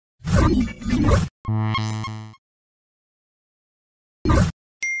Kia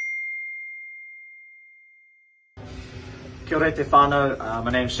ora te whānau,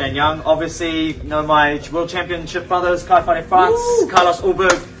 my name's Shane Young. Obviously, you know my World Championship brothers, Kai Whare France, Carlos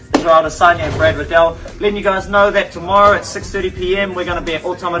Ulberg, Israel Adesanya and Brad Riddell. Letting you guys know that tomorrow at 6:30 PM we're going to be at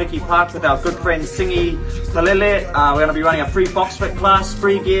Otara Park with our good friend Sigi-fili. We're going to be running a free box fit class,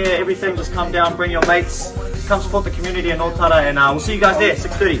 free gear, everything. Just come down, bring your mates, come support the community in Otara, and we'll see you guys there,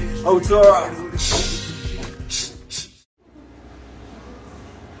 6:30. Otara!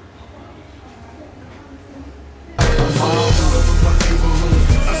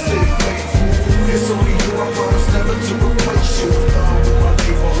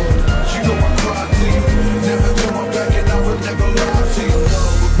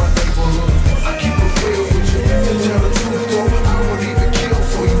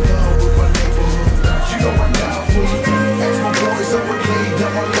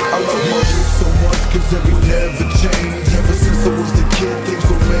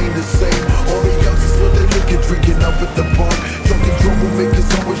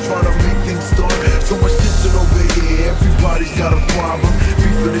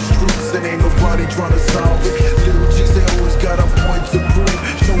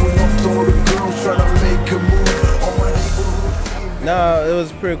 No, it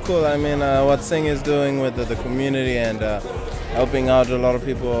was pretty cool. I mean, what Sing is doing with the community and helping out a lot of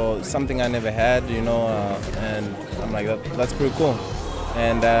people, something I never had, you know, and I'm like, that's pretty cool.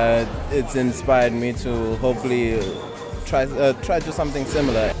 And it's inspired me to hopefully try to do something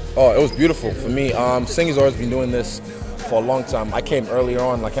similar. Oh, it was beautiful for me. Sing has always been doing this for a long time. I came earlier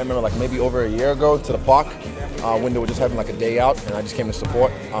on, I can't remember, like maybe over a year ago to the park when they were just having like a day out, and I just came to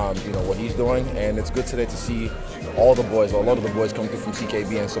support, you know, what he's doing. And it's good today to see all the boys, or a lot of the boys coming through from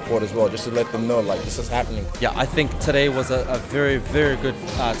CKB and support as well, just to let them know like this is happening. Yeah, I think today was a very, very good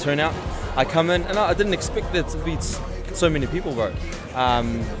turnout. I come in and I didn't expect there to be so many people, bro.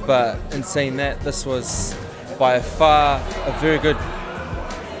 But in saying that, this was by far a very good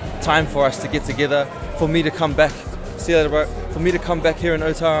time for us to get together, for me to come back, see you later, bro, for me to come back here in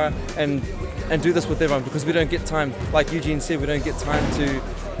Otara and do this with everyone, because we don't get time, like Eugene said, we don't get time to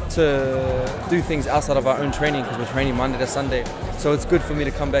do things outside of our own training, because we're training Monday to Sunday. So it's good for me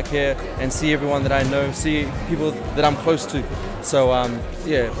to come back here and see everyone that I know, see people that I'm close to. So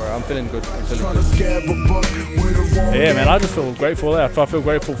yeah, bro, I'm feeling good. Yeah, man, I just feel grateful. I feel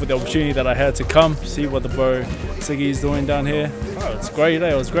grateful for the opportunity that I had to come see what the bro Sigi is doing down here. Oh, it's great,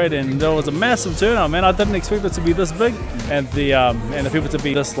 it was great, and there was a massive turnout, man. I didn't expect it to be this big, and the people to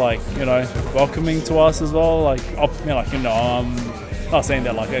be this, like, you know, welcoming to us as well. Like, not saying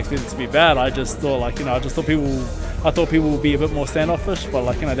that like I expected it to be bad. I just thought, like, you know, I thought people would be a bit more standoffish, but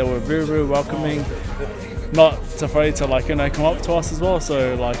like, you know, they were very, very welcoming, not afraid to, like, you know, come up to us as well.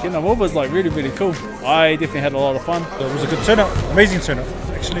 So, like, you know, it was like really, really cool. I definitely had a lot of fun. It was a good turnout, amazing turnout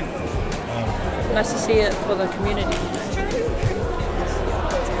actually. Nice to see it for the community.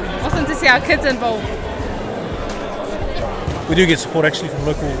 Awesome to see our kids involved. We do get support actually from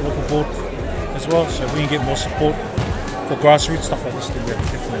local board as well, so we can get more support for grassroots stuff like this.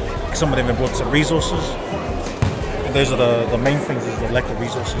 Definitely. Some of them have brought some resources, and those are the main things, is the lack of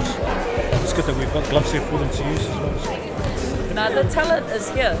resources. It's good that we've got gloves here for them to use as well. No, the talent is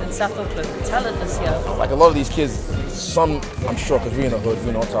here in South Auckland. The talent is here. Like a lot of these kids, some, I'm sure, because we're in the hood, we're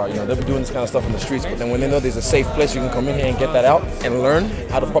in Otara, you know, they'll be doing this kind of stuff in the streets, but then when they know there's a safe place you can come in here and get that out and learn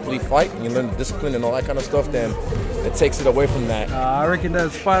how to properly fight, and you learn the discipline and all that kind of stuff, then it takes it away from that. I reckon that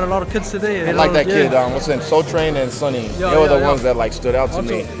inspired a lot of kids today. I like that kid, what's his name, Soul Train and Sonny. They were the ones that like stood out to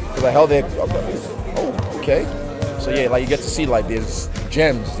me. Because I held it, oh, okay. So yeah, like you get to see like there's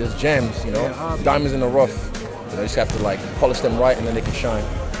gems, you know, diamonds in the rough. You know, you just have to like polish them right and then they can shine.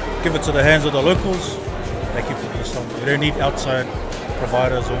 Give it to the hands of the locals. They keep it this time. We don't need outside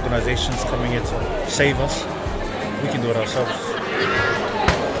providers, organizations coming here to save us. We can do it ourselves.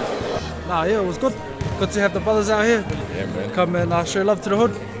 Nah, yeah, it was good. Good to have the brothers out here. Yeah, man. Come and show love to the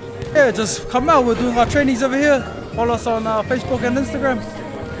hood. Yeah, just come out. We're doing our trainings over here. Follow us on Facebook and Instagram.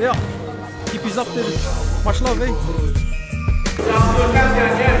 Yeah, keep us updated. Much love, eh?